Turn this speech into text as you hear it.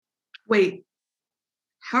Wait,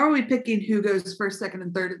 how are we picking who goes first, second,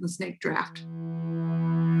 and third in the snake draft?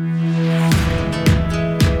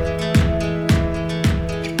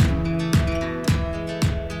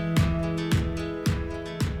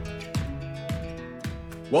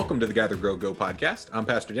 Welcome to the Gather, Grow, Go podcast. I'm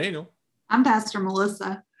Pastor Daniel. I'm Pastor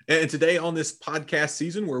Melissa. And today on this podcast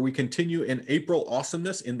season where we continue in April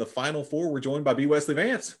Awesomeness in the Final Four, we're joined by B. Wesley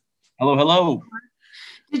Vance. Hello, hello.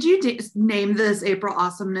 Did you name this April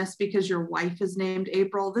Awesomeness because your wife is named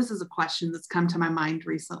April? This is a question that's come to my mind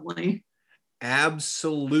recently.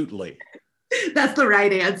 Absolutely. That's the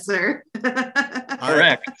right answer.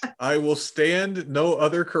 Correct. I will stand no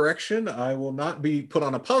other correction. I will not be put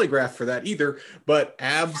on a polygraph for that either, but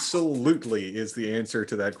absolutely is the answer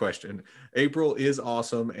to that question. April is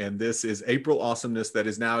awesome, and this is April Awesomeness that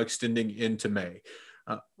is now extending into May,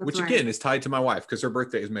 which again is tied to my wife because her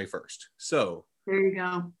birthday is May 1st. So there you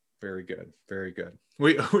go. Very good. Very good.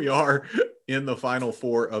 We are in the final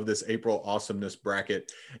four of this April Awesomeness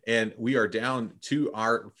bracket, and we are down to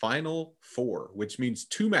our final four, which means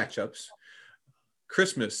two matchups: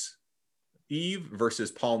 Christmas Eve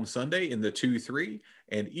versus Palm Sunday in the 2-3,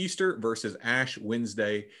 and Easter versus Ash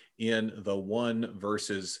Wednesday in the 1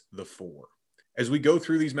 versus the 4. As we go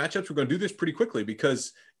through these matchups, we're going to do this pretty quickly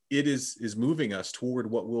because it is moving us toward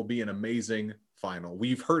what will be an amazing final.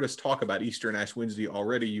 We've heard us talk about Easter and Ash Wednesday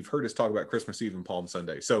already. You've heard us talk about Christmas Eve and Palm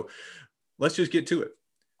Sunday. So let's just get to it.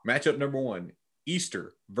 Matchup number 1,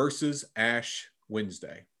 Easter versus Ash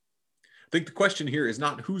Wednesday. I think the question here is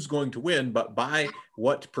not who's going to win, but by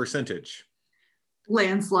what percentage?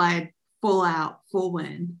 Landslide, full out, full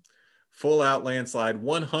win. Full out landslide,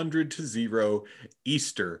 100-0.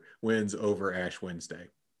 Easter wins over Ash Wednesday.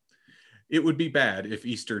 It would be bad if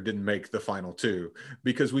Easter didn't make the final 2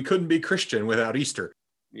 because we couldn't be Christian without Easter.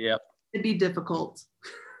 Yep. It'd be difficult.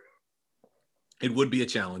 It would be a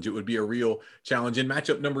challenge. It would be a real challenge. And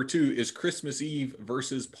matchup number 2 is Christmas Eve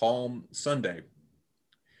versus Palm Sunday.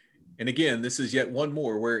 And again, this is yet one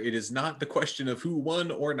more where it is not the question of who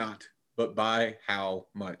won or not, but by how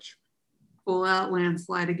much. Full out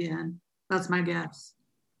landslide again. That's my guess.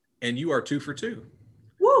 And you are 2 for 2.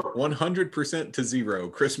 Woo! 100% to 0,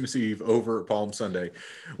 Christmas Eve over Palm Sunday.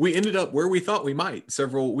 We ended up where we thought we might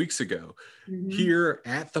several weeks ago, here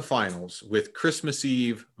at the finals with Christmas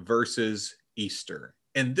Eve versus Easter.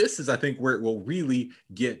 And this is, I think, where it will really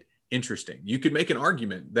get interesting. You could make an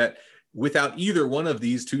argument that without either one of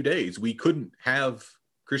these 2 days, we couldn't have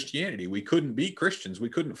Christianity. We couldn't be Christians. We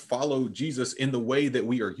couldn't follow Jesus in the way that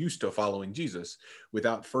we are used to following Jesus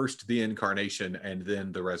without first the incarnation and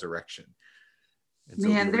then the resurrection. So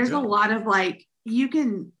man, there's a lot of you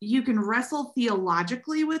can wrestle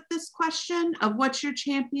theologically with this question of what's your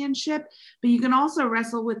championship, but you can also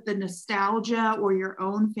wrestle with the nostalgia or your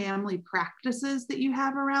own family practices that you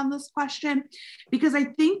have around this question, because I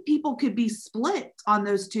think people could be split on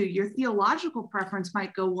those two. Your theological preference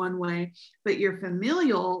might go one way, but your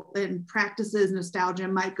familial and practices, nostalgia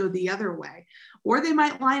might go the other way, or they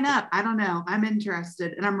might line up. I don't know. I'm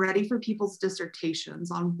interested, and I'm ready for people's dissertations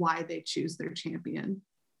on why they choose their champion.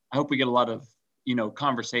 I hope we get a lot of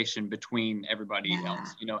conversation between everybody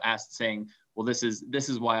else, asked saying, well, this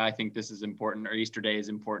is why I think this is important, or Easter Day is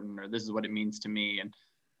important, or this is what it means to me. And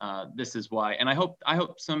this is why. And I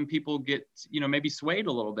hope some people get, maybe swayed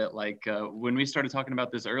a little bit. Like when we started talking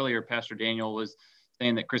about this earlier, Pastor Daniel was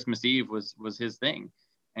saying that Christmas Eve was his thing.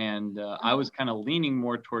 And I was kind of leaning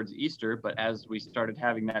more towards Easter, but as we started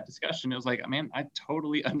having that discussion, it was like, man, I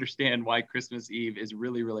totally understand why Christmas Eve is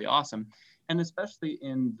really, really awesome. And especially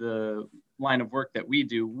in the line of work that we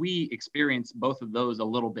do, we experience both of those a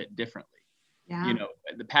little bit differently. Yeah.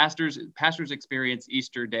 The pastors experience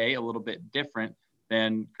Easter Day a little bit different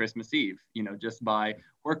than Christmas Eve, just by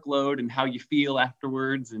workload and how you feel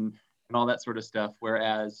afterwards and all that sort of stuff.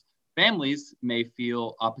 Whereas families may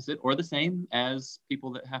feel opposite or the same as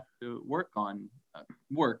people that have to work on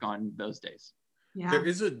those days. Yeah. There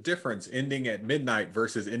is a difference ending at midnight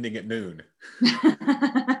versus ending at noon.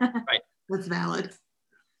 Right. That's valid.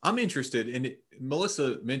 I'm interested in,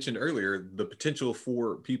 Melissa mentioned earlier, the potential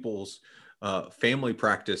for people's family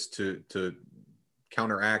practice to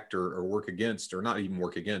counteract or work against, or not even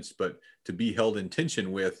work against, but to be held in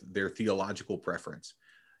tension with their theological preference.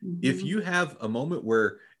 If you have a moment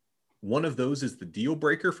where one of those is the deal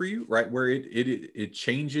breaker for you, right, where it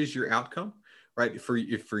changes your outcome, right? For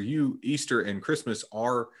you, Easter and Christmas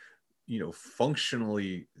are,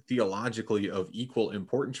 functionally, theologically of equal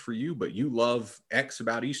importance for you, but you love X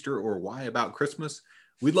about Easter or Y about Christmas.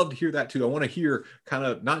 We'd love to hear that too. I want to hear kind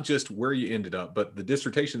of not just where you ended up, but the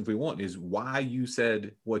dissertations we want is why you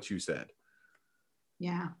said what you said.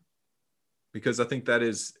 Yeah. Because I think that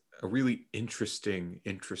is a really interesting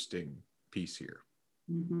piece here.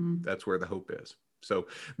 That's where the hope is. So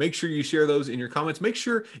make sure you share those in your comments. Make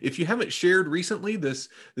sure, if you haven't shared recently this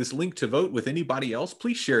link to vote with anybody else,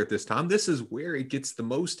 please share it this time. This is where it gets the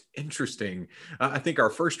most interesting. I think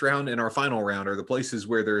our first round and our final round are the places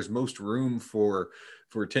where there's most room for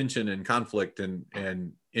tension and conflict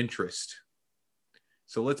and interest.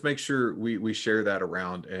 So let's make sure we share that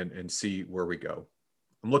around and see where we go.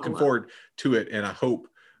 I'm looking forward to it, and I hope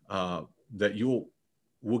that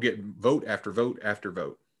we'll get vote after vote after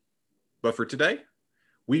vote. But for today,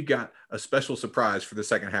 we've got a special surprise for the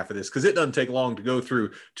second half of this, because it doesn't take long to go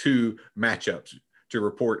through 2 matchups to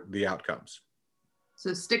report the outcomes.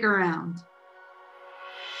 So stick around.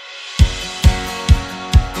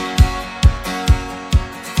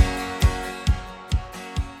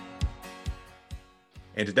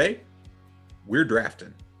 And today, we're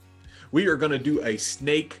drafting. We are going to do a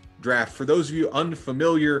snake draft. For those of you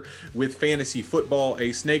unfamiliar with fantasy football,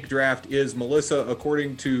 a snake draft is, Melissa,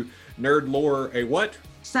 according to nerd lore, a what?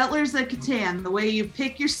 Settlers of Catan, the way you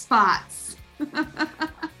pick your spots. There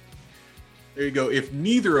you go. If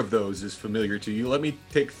neither of those is familiar to you, let me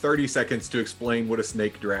take 30 seconds to explain what a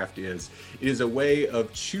snake draft is. It is a way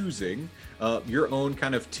of choosing your own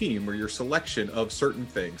kind of team, or your selection of certain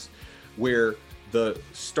things, where the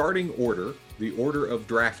starting order, the order of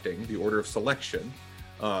drafting, the order of selection,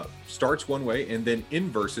 starts one way and then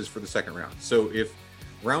inverses for the second round. So if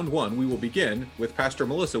round 1, we will begin with Pastor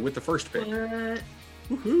Melissa with the first pick.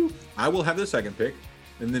 Woohoo! I will have the second pick,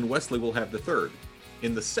 and then Wesley will have the third.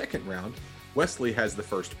 In the second round, Wesley has the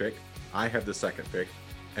first pick, I have the second pick,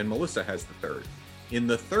 and Melissa has the third. In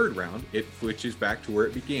the third round, it switches back to where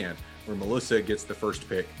it began, where Melissa gets the first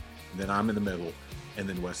pick, then I'm in the middle, and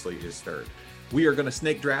then Wesley is third. We are going to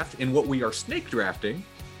snake draft, and what we are snake drafting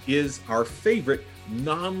is our favorite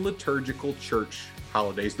non-liturgical church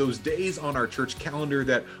holidays, those days on our church calendar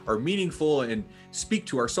that are meaningful and speak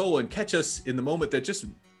to our soul and catch us in the moment, that just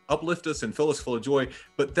uplift us and fill us full of joy,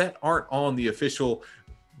 but that aren't on the official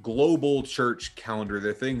global church calendar.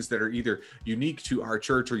 They're things that are either unique to our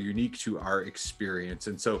church or unique to our experience.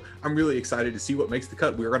 And so I'm really excited to see what makes the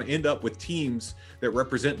cut. We're going to end up with teams that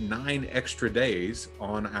represent 9 extra days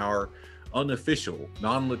on our unofficial,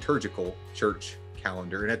 non-liturgical church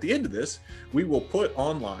calendar. And at the end of this, we will put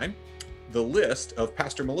online the list of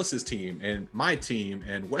Pastor Melissa's team and my team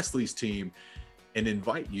and Wesley's team, and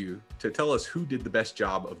invite you to tell us who did the best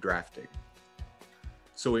job of drafting.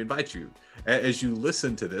 So we invite you, as you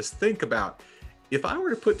listen to this, think about, if I were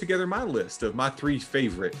to put together my list of my 3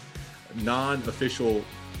 favorite non-official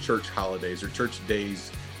church holidays or church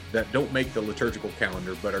days that don't make the liturgical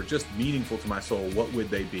calendar but are just meaningful to my soul, what would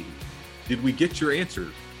they be? Did we get your answer?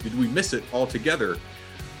 Did we miss it altogether?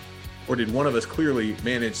 Or did one of us clearly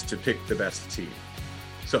manage to pick the best team?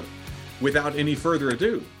 So, without any further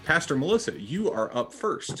ado, Pastor Melissa, you are up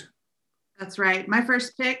first. That's right. My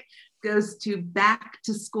first pick goes to Back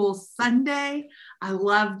to School Sunday. I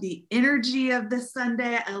love the energy of this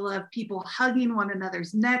Sunday. I love people hugging one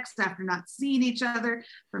another's necks after not seeing each other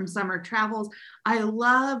from summer travels. I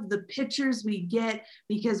love the pictures we get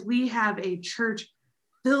because we have a church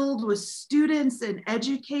filled with students and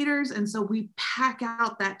educators. And so we pack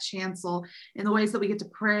out that chancel in the ways that we get to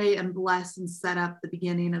pray and bless and set up the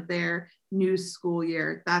beginning of their new school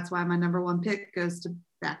year. That's why my number 1 pick goes to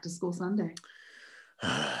Back to School Sunday.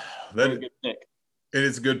 Good pick. It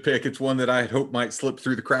is a good pick. It's one that I had hoped might slip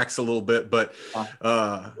through the cracks a little bit, but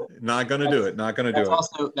not going to do it. Not going to do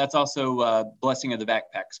it. That's also Blessing of the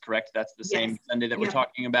Backpacks, correct? That's the same Sunday that we're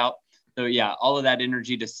talking about. So yeah, all of that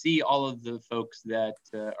energy to see all of the folks that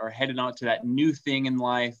are headed on to that new thing in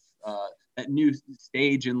life, that new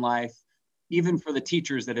stage in life, even for the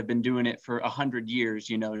teachers that have been doing it for 100 years,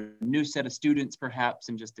 new set of students perhaps,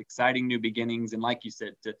 and just exciting new beginnings. And like you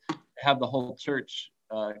said, to have the whole church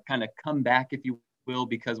kind of come back, if you will,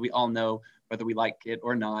 because we all know, whether we like it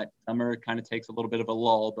or not, summer kind of takes a little bit of a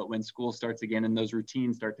lull, but when school starts again and those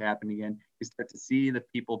routines start to happen again, you start to see the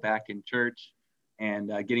people back in church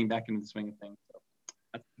and getting back into the swing of things. So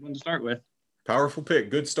that's one to start with. Powerful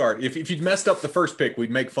pick. Good start. If you'd messed up the first pick,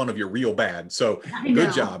 we'd make fun of you real bad. So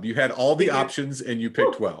good job. You had all the options and you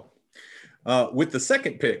picked well. With the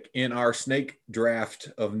second pick in our snake draft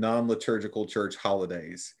of non-liturgical church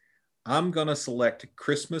holidays, I'm going to select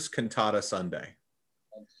Christmas Cantata Sunday.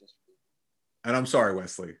 And I'm sorry,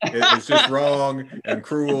 Wesley. It's just wrong and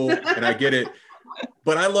cruel, and I get it.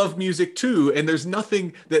 But I love music too, and there's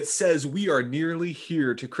nothing that says we are nearly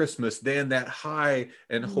here to Christmas than that high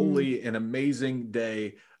and holy and amazing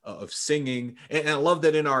day of singing. And I love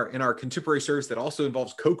that in our contemporary service that also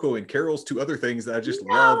involves cocoa and carols, two other things that I just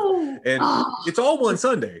love. And it's all one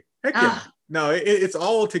Sunday. Heck yeah. No, it's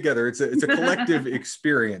all together. It's a collective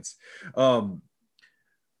experience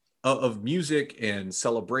of music and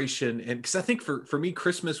celebration. And because I think for me,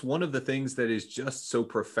 Christmas, one of the things that is just so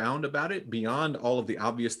profound about it, beyond all of the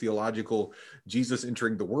obvious theological Jesus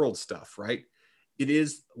entering the world stuff, right? It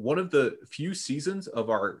is one of the few seasons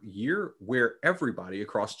of our year where everybody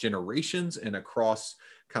across generations and across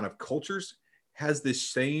kind of cultures has this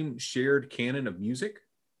same shared canon of music,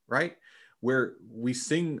 right? Where we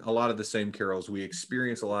sing a lot of the same carols, we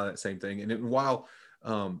experience a lot of that same thing. And while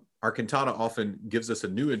our cantata often gives us a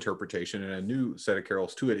new interpretation and a new set of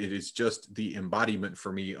carols to it, it is just the embodiment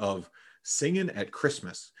for me of singing at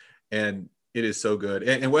Christmas. And it is so good.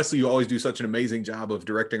 And Wesley, you always do such an amazing job of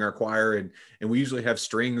directing our choir, and we usually have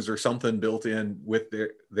strings or something built in with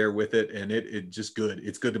there with it, and it just good.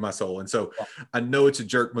 It's good to my soul. And so I know it's a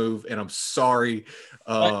jerk move, and I'm sorry.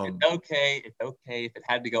 But it's okay. It's okay if it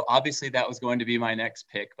had to go. Obviously, that was going to be my next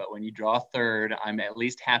pick, but when you draw third, I'm at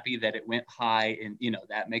least happy that it went high, and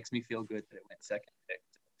that makes me feel good that it went second pick.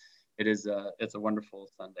 It is it's a wonderful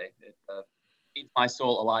Sunday. It feeds my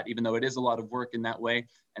soul a lot, even though it is a lot of work in that way.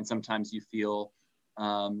 And sometimes you feel,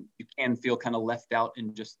 you can feel kind of left out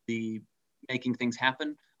in just the making things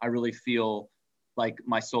happen. I really feel like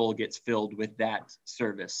my soul gets filled with that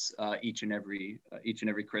service each and every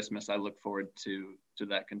Christmas. I look forward to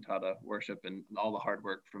that cantata worship and all the hard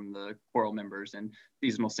work from the choral members and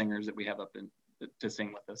seasonal singers that we have up to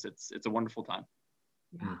sing with us. It's a wonderful time.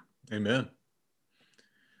 Yeah. Amen.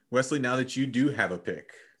 Wesley, now that you do have a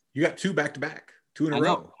pick, you got two back to back. 2 in a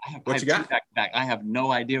row. What you got? Back to back. I have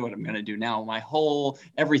no idea what I'm going to do now.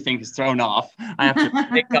 Everything is thrown off. I have to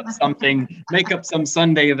make up some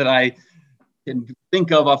Sunday that I can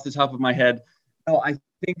think of off the top of my head. No, I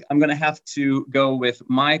think I'm going to have to go with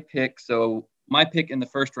my pick. So my pick in the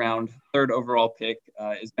first round, third overall pick,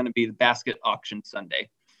 is going to be the basket auction Sunday.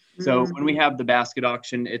 So when we have the basket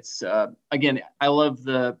auction, it's, again, I love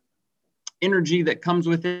the energy that comes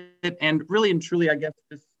with it. And really and truly, I guess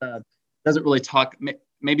this doesn't really talk,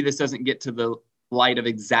 maybe this doesn't get to the light of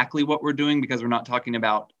exactly what we're doing because we're not talking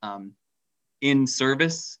about in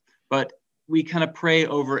service, but we kind of pray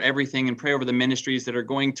over everything and pray over the ministries that are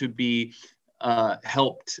going to be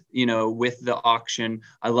helped, with the auction.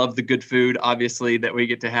 I love the good food, obviously, that we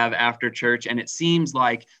get to have after church. And it seems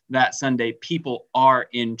like that Sunday people are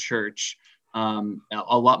in church, a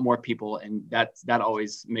lot more people. And that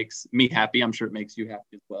always makes me happy. I'm sure it makes you happy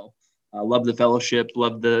as well. Love the fellowship,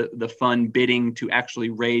 love the fun bidding to actually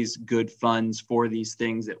raise good funds for these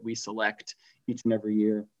things that we select each and every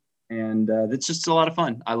year. And it's just a lot of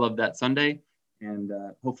fun. I love that Sunday. And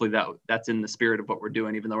hopefully that's in the spirit of what we're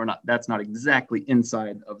doing, even though that's not exactly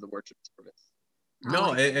inside of the worship service.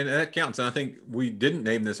 No, and that counts. And I think we didn't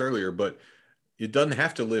name this earlier, but it doesn't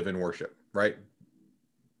have to live in worship, right?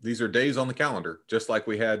 These are days on the calendar, just like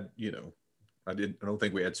we had, I don't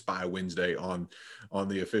think we had Spy Wednesday on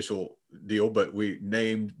the official deal, but we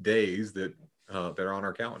named days that are on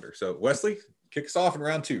our calendar. So Wesley, kick us off in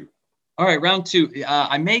round 2. All right, round 2.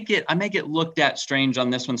 I may get looked at strange on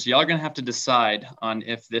this one, so y'all are gonna have to decide on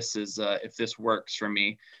if this works for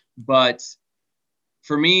me. But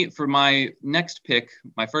for me, for my next pick,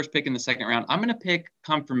 my first pick in the second round, I'm gonna pick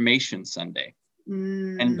Confirmation Sunday.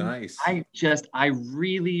 And nice. I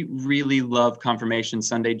really, really love Confirmation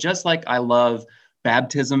Sunday, just like I love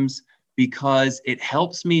baptisms, because it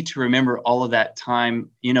helps me to remember all of that time,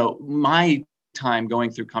 my time going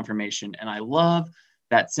through confirmation. And I love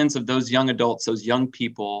that sense of those young adults, those young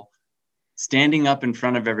people standing up in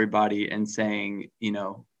front of everybody and saying,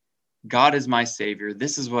 God is my savior.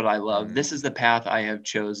 This is what I love. This is the path I have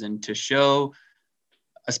chosen to show,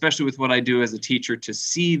 especially with what I do as a teacher, to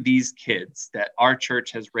see these kids that our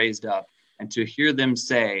church has raised up and to hear them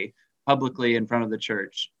say publicly in front of the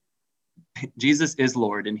church, Jesus is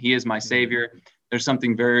Lord and he is my savior. There's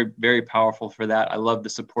something very, very powerful for that. I love the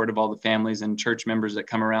support of all the families and church members that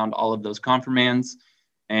come around all of those confirmands.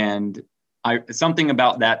 And something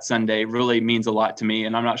about that Sunday really means a lot to me.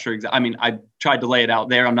 And I'm not sure exactly, I tried to lay it out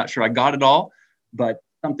there. I'm not sure I got it all, but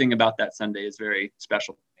something about that Sunday is very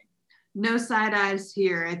special. No side eyes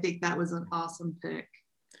here. I think that was an awesome pick.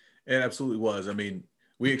 It absolutely was.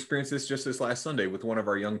 We experienced this just this last Sunday with one of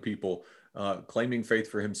our young people claiming faith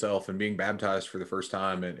for himself and being baptized for the first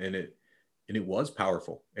time. And it was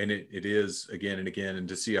powerful. And it is again and again. And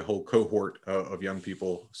to see a whole cohort of young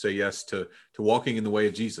people say yes to walking in the way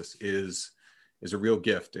of Jesus is a real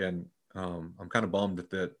gift. And I'm kind of bummed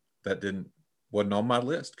that wasn't on my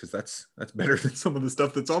list, because that's better than some of the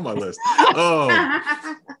stuff that's on my list.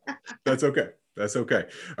 That's okay. That's okay.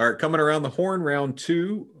 All right, coming around the horn, round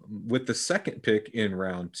 2, with the second pick in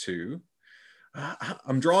round 2.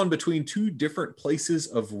 I'm drawn between 2 different places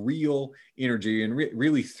of real energy, and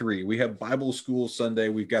really 3. We have Bible School Sunday,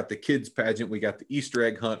 we've got the kids pageant, we got the Easter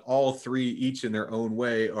egg hunt. All 3, each in their own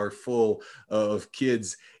way, are full of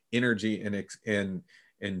kids' energy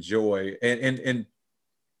and joy, and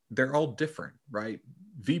they're all different, right?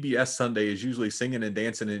 VBS Sunday is usually singing and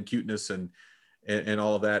dancing and cuteness and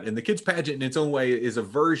all of that. And the kids pageant in its own way is a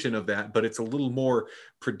version of that, but it's a little more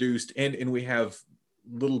produced. And we have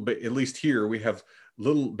little bit, at least here, we have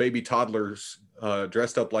little baby toddlers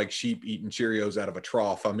dressed up like sheep eating Cheerios out of a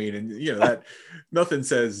trough. I mean, and you know, that nothing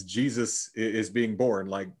says Jesus is being born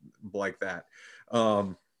like that.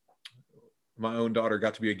 My own daughter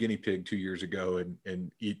got to be a guinea pig 2 years ago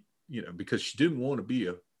and eat, you know, because she didn't want to be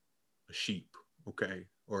a sheep, okay,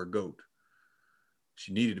 or a goat.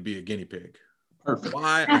 She needed to be a guinea pig. Perfect.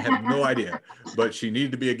 Why? I have no idea, but she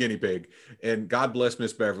needed to be a guinea pig. And God bless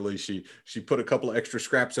Miss Beverly. She put a couple of extra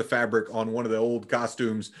scraps of fabric on one of the old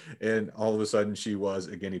costumes, and all of a sudden she was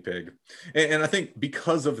a guinea pig. And I think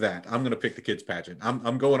because of that, I'm going to pick the kids pageant.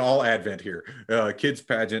 I'm going all Advent here. Kids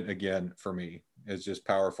pageant again for me is just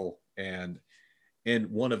powerful, and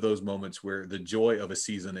one of those moments where the joy of a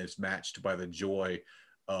season is matched by the joy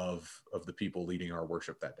of the people leading our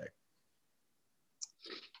worship that day.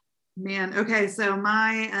 Man, okay, so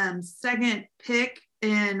my second pick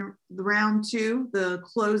in round 2, the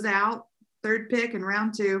closeout, third pick in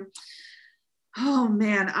round 2. Oh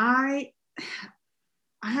man, I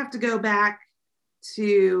have to go back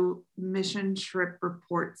to Mission Trip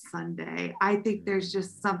Report Sunday. I think there's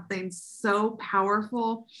just something so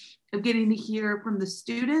powerful of getting to hear from the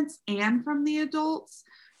students and from the adults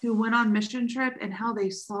who went on mission trip and how they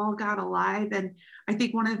saw God alive. And I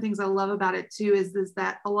think one of the things I love about it too is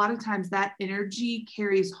that a lot of times that energy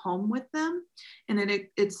carries home with them, and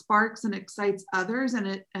it sparks and excites others, and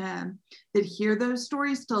it that hear those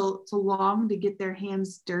stories to long to get their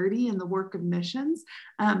hands dirty in the work of missions,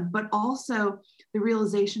 but also the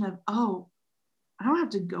realization of, oh, I don't have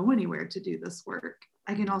to go anywhere to do this work.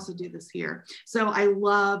 I can also do this here. So I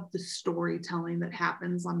love the storytelling that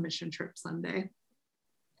happens on Mission Trip Sunday.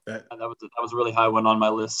 That was a really high one on my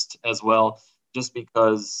list as well, just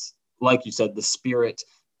because, like you said, the spirit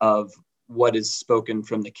of what is spoken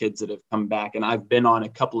from the kids that have come back. And I've been on a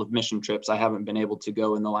couple of mission trips. I haven't been able to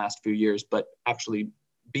go in the last few years, but actually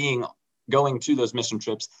going to those mission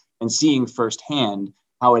trips and seeing firsthand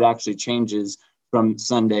how it actually changes from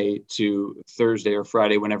Sunday to Thursday or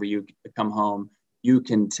Friday, whenever you come home, you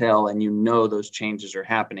can tell and you know those changes are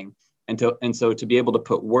happening. And so to be able to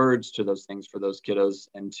put words to those things for those kiddos,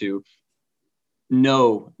 and to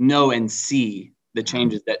know and see the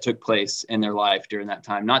changes that took place in their life during that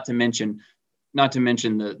time, not to mention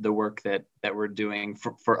the work that we're doing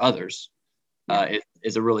for others,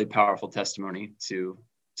 is a really powerful testimony to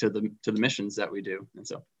the missions that we do. And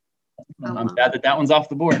so I'm sad that one's off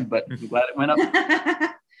the board, but I'm glad it went up.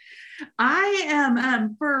 I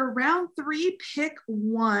am for round 3, pick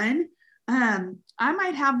 1. I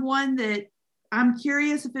might have one that I'm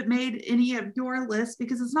curious if it made any of your lists,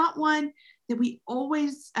 because it's not one that we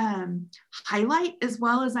always highlight as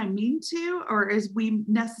well as I mean to, or as we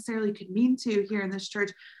necessarily could mean to here in this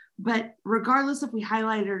church. But regardless if we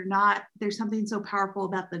highlight it or not, there's something so powerful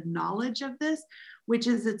about the knowledge of this, which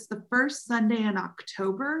is it's the first Sunday in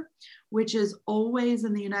October, which is always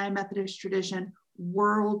in the United Methodist tradition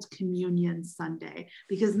World Communion Sunday,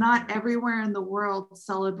 because not everywhere in the world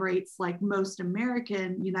celebrates like most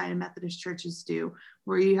American United Methodist churches do,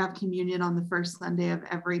 where you have communion on the first Sunday of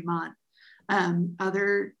every month.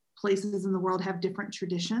 Other places in the world have different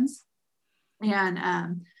traditions.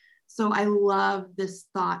 And so I love this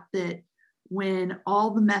thought that when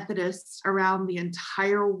all the Methodists around the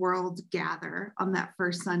entire world gather on that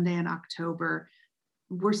first Sunday in October,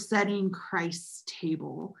 we're setting Christ's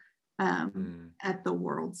table at the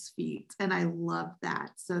world's feet. And I love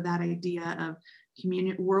that. So that idea of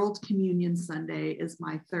World Communion Sunday is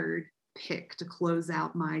my third pick to close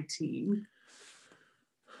out my team.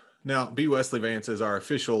 Now, B. Wesley Vance is our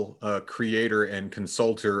official creator and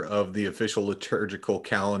consultor of the official liturgical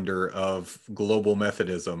calendar of Global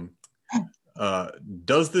Methodism.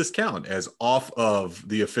 Does this count as off of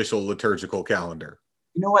the official liturgical calendar?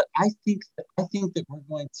 You know what? I think that we're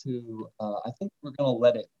going to. I think we're going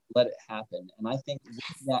to let it happen. And I think with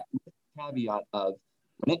the caveat of,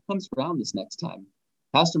 when it comes around this next time,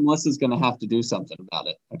 Pastor Melissa's going to have to do something about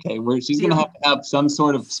it. Okay, she's going to have some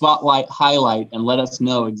sort of spotlight highlight and let us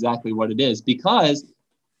know exactly what it is, because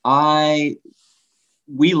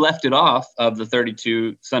we left it off of the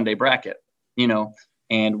 32 Sunday bracket,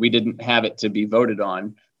 and we didn't have it to be voted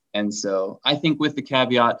on. And so I think with the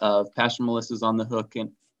caveat of Pastor Melissa's on the hook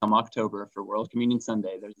in October for World Communion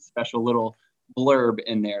Sunday, there's a special little blurb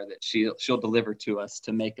in there that she'll deliver to us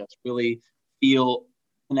to make us really feel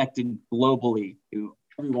connected globally to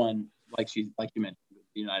everyone, like you mentioned, with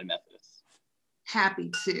the United Methodists.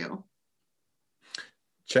 Happy to.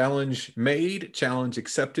 Challenge made, challenge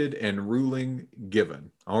accepted, and ruling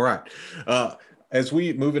given. All right. As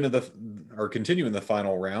we move into continue in the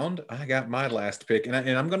final round, I got my last pick, and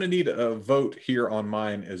I'm going to need a vote here on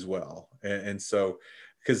mine as well. And so,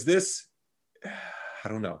 because this, I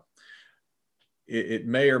don't know, it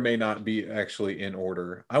may or may not be actually in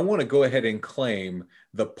order. I want to go ahead and claim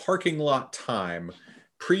the parking lot time,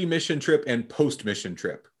 pre-mission trip and post-mission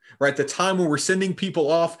trip. Right, the time where we're sending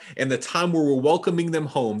people off and the time where we're welcoming them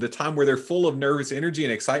home, the time where they're full of nervous energy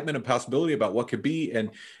and excitement and possibility about what could be,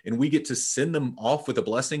 and we get to send them off with a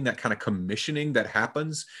blessing, that kind of commissioning that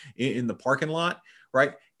happens in the parking lot,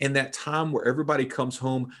 right? And that time where everybody comes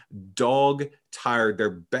home dog tired,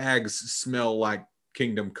 their bags smell like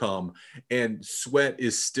kingdom come, and sweat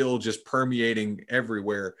is still just permeating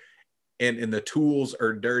everywhere, and the tools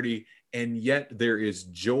are dirty, and yet there is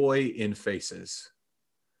joy in faces.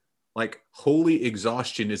 Like, holy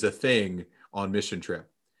exhaustion is a thing on mission trip.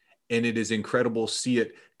 And it is incredible to see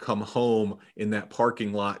it come home in that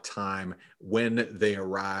parking lot time when they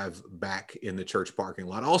arrive back in the church parking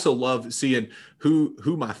lot. I also love seeing who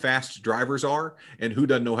my fast drivers are and who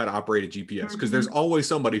doesn't know how to operate a GPS, because there's always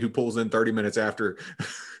somebody who pulls in 30 minutes after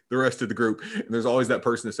the rest of the group. And there's always that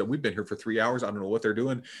person that said, we've been here for 3 hours. I don't know what they're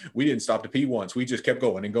doing. We didn't stop to pee once. We just kept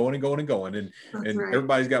going and going and going and going. And right.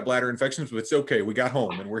 Everybody's got bladder infections, but it's okay. We got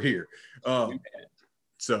home and we're here.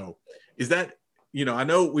 So is that, I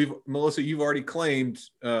know Melissa, you've already claimed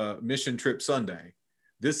Mission Trip Sunday.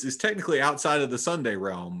 This is technically outside of the Sunday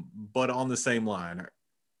realm, but on the same line.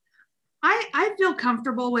 I feel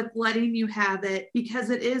comfortable with letting you have it because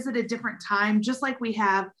it is at a different time. Just like we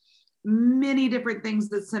have many different things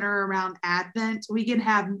that center around Advent, we can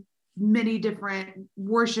have many different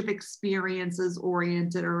worship experiences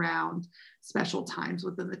oriented around special times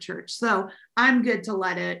within the church. So I'm good to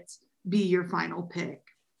let it be your final pick.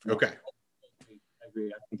 Okay. I agree.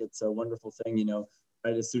 I think it's a wonderful thing,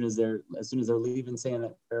 right as soon as they're leaving, saying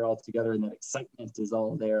that prayer all together and that excitement is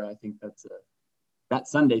all there. I think that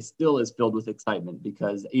Sunday still is filled with excitement,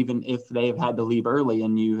 because even if they've had to leave early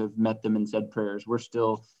and you have met them and said prayers, we're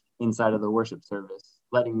still inside of the worship service,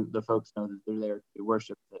 letting the folks know that they're there to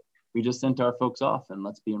worship, that we just sent our folks off and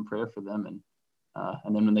let's be in prayer for them.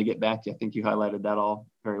 And then when they get back, I think you highlighted that all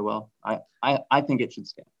very well. I think it should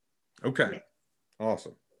stand. Okay.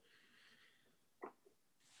 Awesome.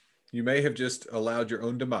 You may have just allowed your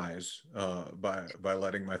own demise by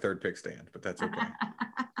letting my third pick stand, but that's okay.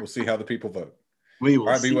 We'll see how the people vote. We will.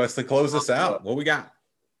 All right, B. Wesley, close us out. What we got?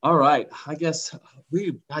 All right. I guess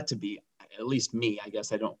we've got to be, at least me, I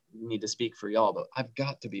guess I don't need to speak for y'all, but I've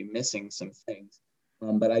got to be missing some things.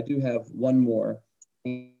 But I do have one more.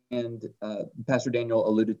 And Pastor Daniel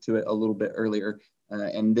alluded to it a little bit earlier.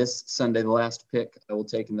 And this Sunday, the last pick I will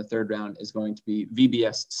take in the third round is going to be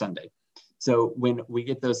VBS Sunday. So when we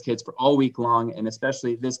get those kids for all week long, and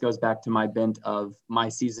especially this goes back to my bent of my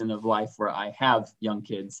season of life where I have young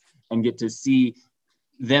kids and get to see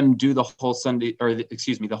them do the whole Sunday,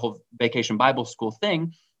 the whole Vacation Bible School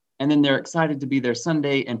thing. And then they're excited to be there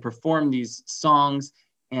Sunday and perform these songs.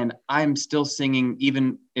 And I'm still singing,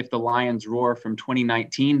 even if the Lions Roar from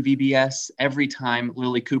 2019 VBS, every time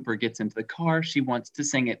Lily Cooper gets into the car, she wants to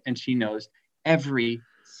sing it and she knows every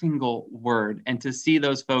single word. And to see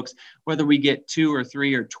those folks, whether we get 2 or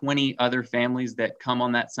 3 or 20 other families that come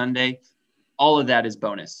on that Sunday, all of that is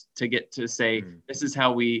bonus to get to say, this is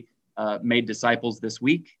how we made disciples this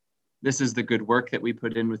week. This is the good work that we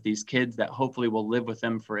put in with these kids that hopefully will live with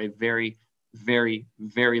them for a very, very,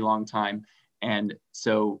 very long time. And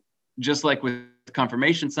so just like with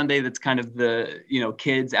Confirmation Sunday, that's kind of the,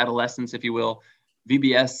 kids, adolescents, if you will,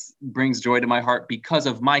 VBS brings joy to my heart because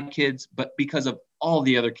of my kids, but because of all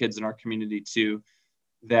the other kids in our community too,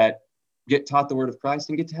 that get taught the word of Christ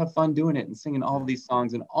and get to have fun doing it and singing all of these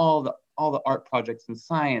songs and all the art projects and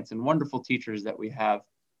science and wonderful teachers that we have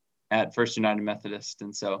at First United Methodist.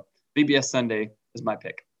 And so VBS Sunday is my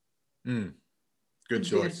pick. Good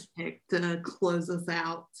choice. Good pick to close us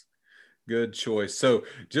out. Good choice. So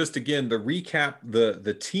just again, the recap,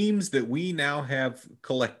 the teams that we now have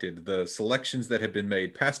collected, the selections that have been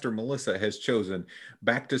made, Pastor Melissa has chosen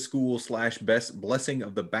Back to School / Best Blessing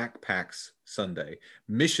of the Backpacks Sunday,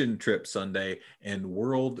 Mission Trip Sunday, and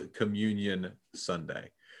World Communion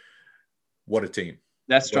Sunday. What a team.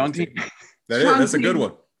 That's strong team. That's a good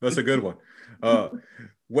one. That's a good one.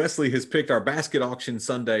 Wesley has picked our basket auction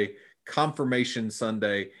Sunday, confirmation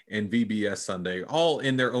Sunday, and VBS Sunday, all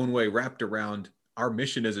in their own way, wrapped around our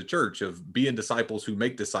mission as a church of being disciples who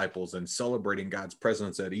make disciples and celebrating God's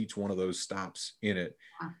presence at each one of those stops in it.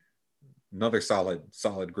 Another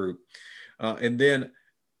solid group. And then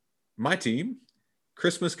my team,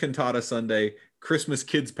 Christmas Cantata Sunday, Christmas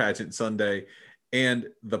Kids Pageant Sunday, and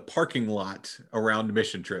the parking lot around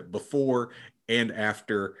Mission Trip before and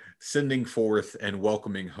after sending forth and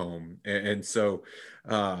welcoming home. And so,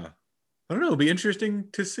 I don't know, it'll be interesting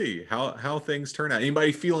to see how things turn out.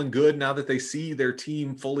 Anybody feeling good now that they see their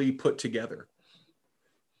team fully put together?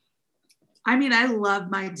 I mean, I love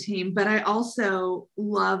my team, but I also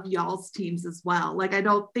love y'all's teams as well. Like, I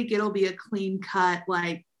don't think it'll be a clean cut,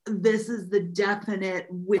 like, this is the definite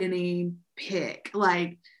winning pick.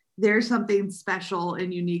 Like, there's something special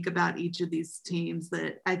and unique about each of these teams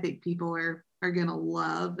that I think people are going to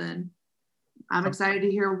love. And I'm excited to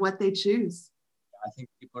hear what they choose. I think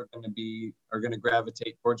people are going to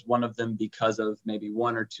gravitate towards one of them because of maybe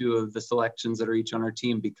one or two of the selections that are each on our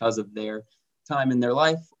team because of their time in their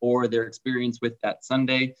life or their experience with that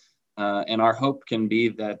Sunday. And our hope can be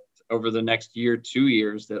that over the next year, 2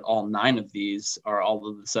 years, that all 9 of these are all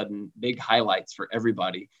of a sudden big highlights for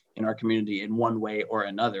everybody in our community in one way or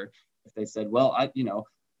another. If they said, well, I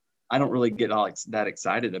don't really get all that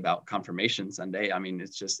excited about Confirmation Sunday. I mean,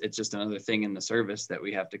 it's just another thing in the service that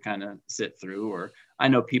we have to kind of sit through. Or I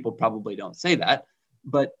know people probably don't say that,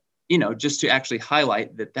 but just to actually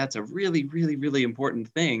highlight that that's a really, really, really important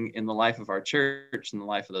thing in the life of our church and the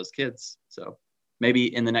life of those kids. So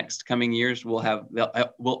maybe in the next coming years,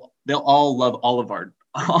 they'll all love all of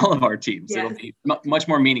our teams. Yes. It'll be much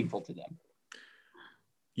more meaningful to them.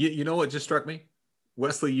 You know what just struck me?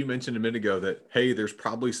 Wesley, you mentioned a minute ago that, hey, there's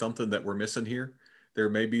probably something that we're missing here. There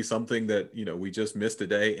may be something that, we just missed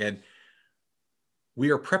today. And we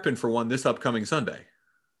are prepping for one this upcoming Sunday.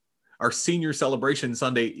 Our senior celebration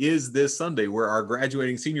Sunday is this Sunday, where our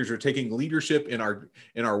graduating seniors are taking leadership in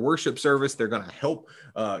our worship service. They're going to help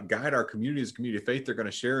guide our community as a community of faith. They're going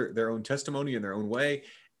to share their own testimony in their own way.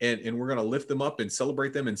 And we're going to lift them up and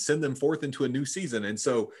celebrate them and send them forth into a new season. And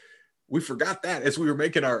so we forgot that as we were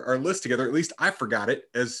making our list together. At least I forgot it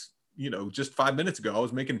as, just 5 minutes ago. I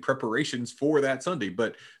was making preparations for that Sunday,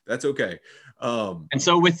 but that's okay. And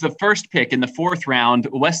so with the first pick in the 4th round,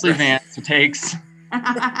 Wesley Vance takes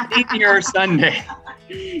Senior Sunday.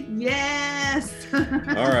 Yes.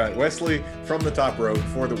 All right, Wesley from the top row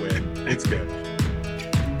for the win. It's good.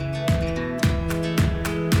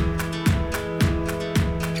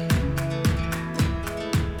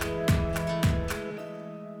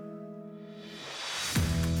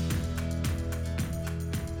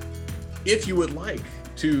 If you would like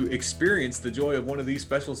to experience the joy of one of these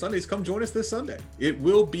special Sundays, come join us this Sunday. It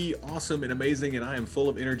will be awesome and amazing, and I am full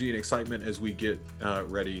of energy and excitement as we get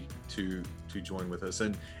ready to join with us.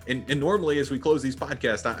 And normally, as we close these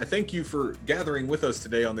podcasts, I thank you for gathering with us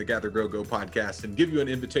today on the Gather, Grow, Go podcast and give you an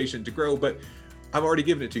invitation to grow, but I've already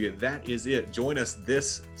given it to you. That is it. Join us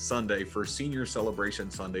this Sunday for Senior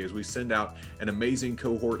Celebration Sunday as we send out an amazing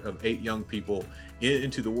cohort of 8 young people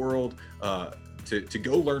into the world, to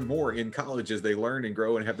go learn more in college as they learn and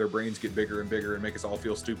grow and have their brains get bigger and bigger and make us all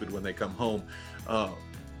feel stupid when they come home.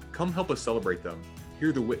 Come help us celebrate them,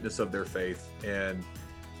 hear the witness of their faith, and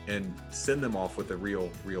send them off with a real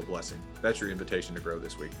blessing. That's your invitation to grow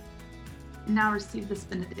this week. Now receive this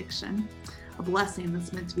benediction, a blessing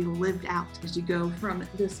that's meant to be lived out as you go from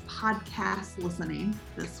this podcast listening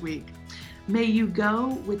this week. May you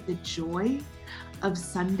go with the joy of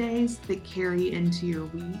Sundays that carry into your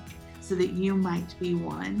week, so that you might be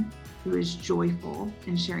one who is joyful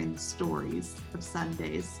in sharing the stories of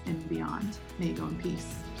Sundays and beyond. May you go in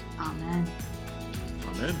peace. Amen.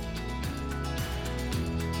 Amen.